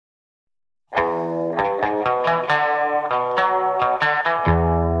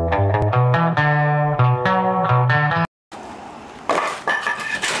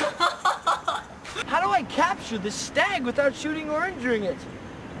capture this stag without shooting or injuring it.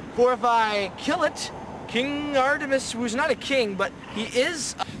 For if I kill it, King Artemis, who's not a king, but he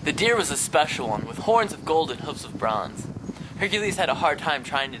is... The deer was a special one, with horns of gold and hoofs of bronze. Hercules had a hard time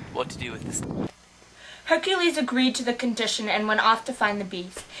trying what to do with this. Hercules agreed to the condition and went off to find the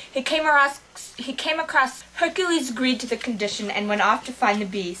beast. Hercules agreed to the condition and went off to find the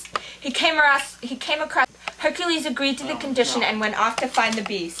beast. Hercules agreed to the condition and went off to find the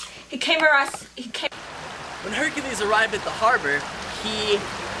beast. When Hercules arrived at the harbor,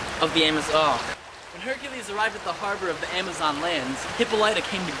 When Hercules arrived at the harbor of the Amazon lands, Hippolyta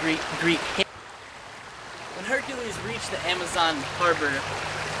came to greet him. When Hercules reached the Amazon harbor,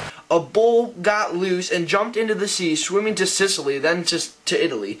 a bull got loose and jumped into the sea, swimming to Sicily, then to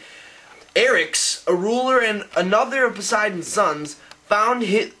Italy. Eryx, a ruler and another of Poseidon's sons, found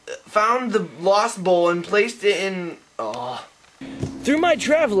the lost bull and placed it in... Through my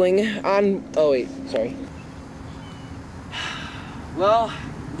traveling on... Oh, wait, sorry. well,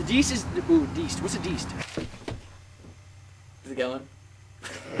 the deist is... Ooh, deist. What's a deist? Is it going?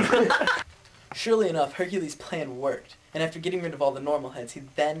 Surely enough, Hercules' plan worked, and after getting rid of all the normal heads, he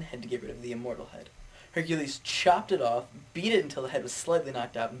then had to get rid of the immortal head. Hercules chopped it off, beat it until the head was slightly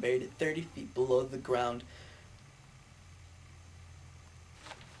knocked out, and buried it 30 feet below the ground.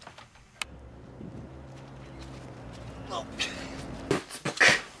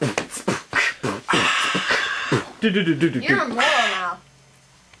 You're immortal now.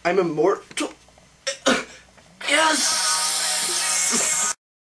 I'm immortal. Yes!